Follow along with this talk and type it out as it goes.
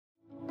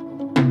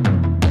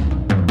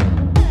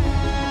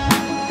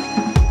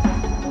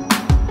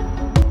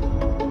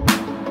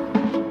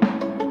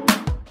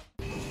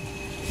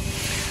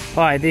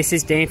Hi, this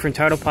is Dean from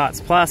Total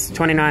Parts Plus,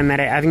 29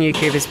 Meadow Avenue,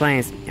 Coopers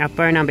Plains. Our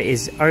phone number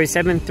is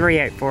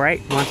 073848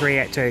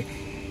 1382.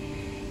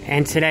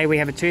 And today we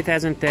have a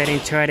 2013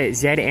 Toyota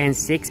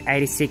ZN6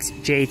 86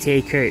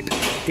 GT Coupe.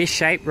 This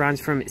shape runs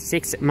from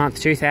 6th month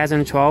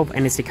 2012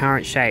 and is the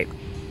current shape.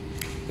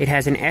 It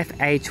has an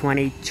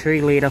FA20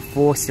 2-litre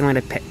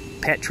 4-cylinder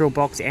petrol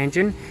box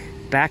engine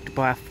backed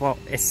by a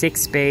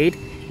 6-speed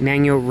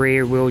manual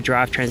rear-wheel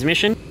drive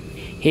transmission.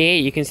 Here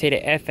you can see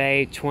the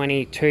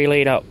FA20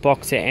 2-litre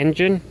boxer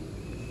engine.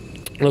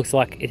 Looks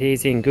like it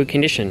is in good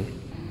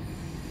condition.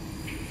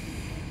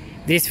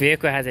 This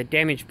vehicle has a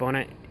damaged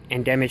bonnet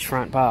and damaged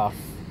front bar.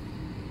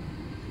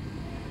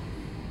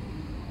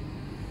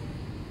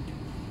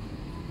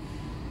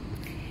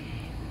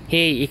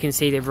 Here you can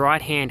see the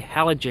right hand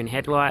halogen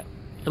headlight.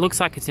 It looks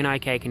like it's in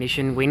okay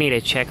condition. We need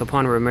to check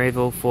upon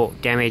removal for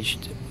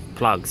damaged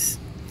plugs.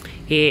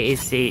 Here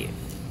is the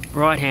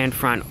right hand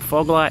front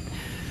fog light.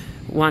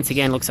 Once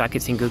again, looks like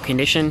it's in good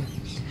condition.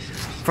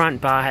 Front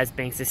bar has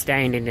been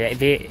sustained in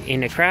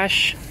the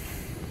crash.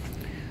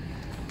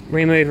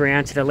 We move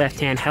around to the left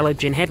hand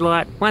halogen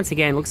headlight. Once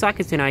again, looks like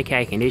it's in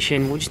okay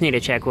condition. We'll just need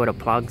to check all the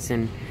plugs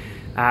and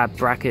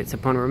brackets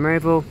upon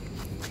removal.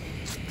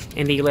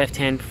 And the left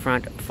hand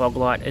front fog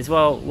light as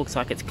well, looks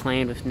like it's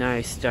clean with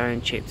no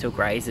stone chips or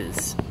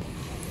grazes.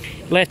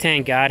 Left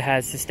hand guard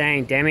has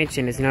sustained damage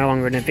and is no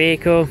longer in the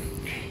vehicle.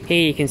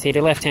 Here you can see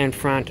the left hand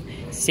front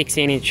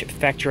 16-inch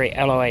factory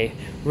alloy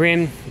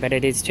rim, but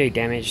it is too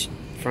damaged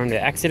from the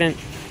accident.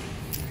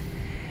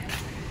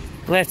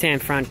 Left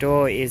hand front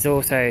door is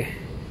also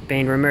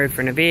being removed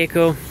from the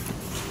vehicle.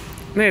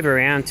 Move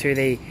around to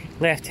the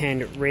left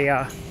hand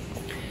rear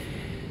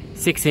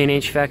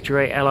 16-inch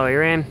factory alloy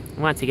rim.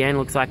 Once again,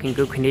 looks like in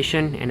good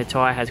condition and the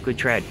tyre has good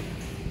tread.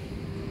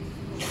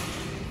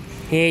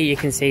 Here you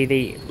can see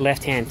the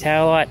left hand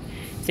tail light.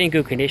 It's in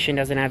good condition,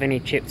 doesn't have any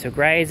chips or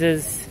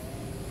grazes.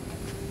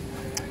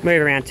 Move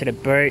around to the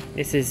boot.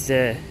 This is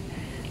the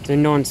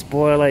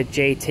non-spoiler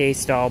GT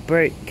style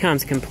boot.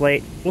 Comes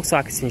complete. Looks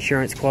like it's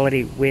insurance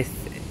quality with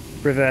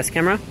reverse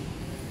camera.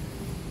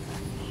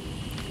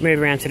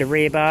 Move around to the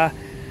rear bar.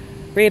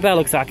 Rear bar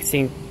looks like it's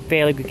in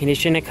fairly good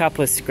condition. A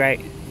couple of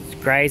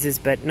grazes,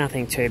 but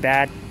nothing too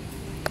bad.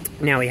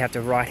 Now we have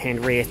the right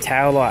hand rear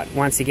tail light.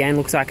 Once again,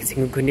 looks like it's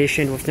in good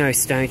condition with no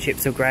stone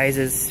chips or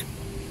grazes.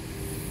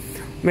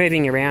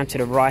 Moving around to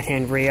the right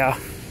hand rear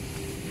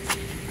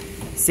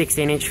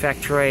 16-inch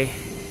factory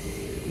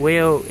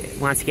wheel,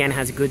 once again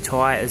has a good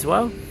tyre as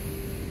well.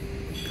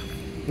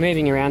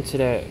 Moving around to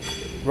the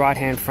right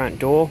hand front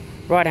door.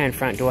 Right hand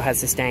front door has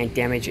sustained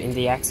damage in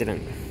the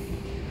accident.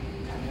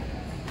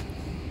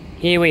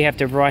 Here we have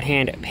the right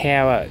hand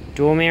power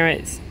door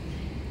mirrors.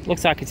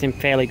 Looks like it's in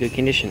fairly good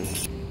condition.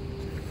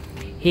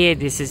 Here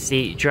this is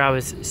the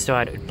driver's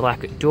side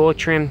black door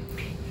trim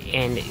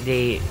and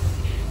the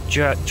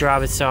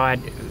driver's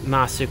side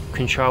master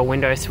control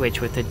window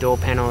switch with the door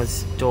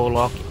panels, door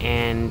lock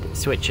and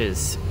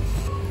switches.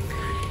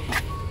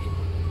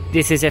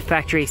 This is a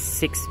factory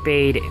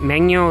 6-speed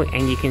manual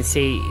and you can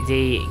see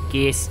the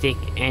gear stick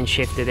and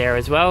shifter there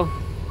as well.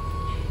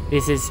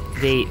 This is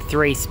the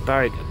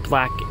 3-spoke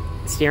black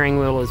steering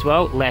wheel as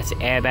well, less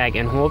airbag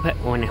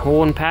and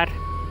horn pad.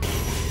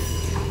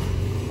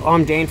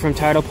 I'm Dean from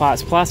Total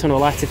Parts Plus and I'd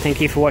like to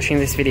thank you for watching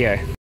this video.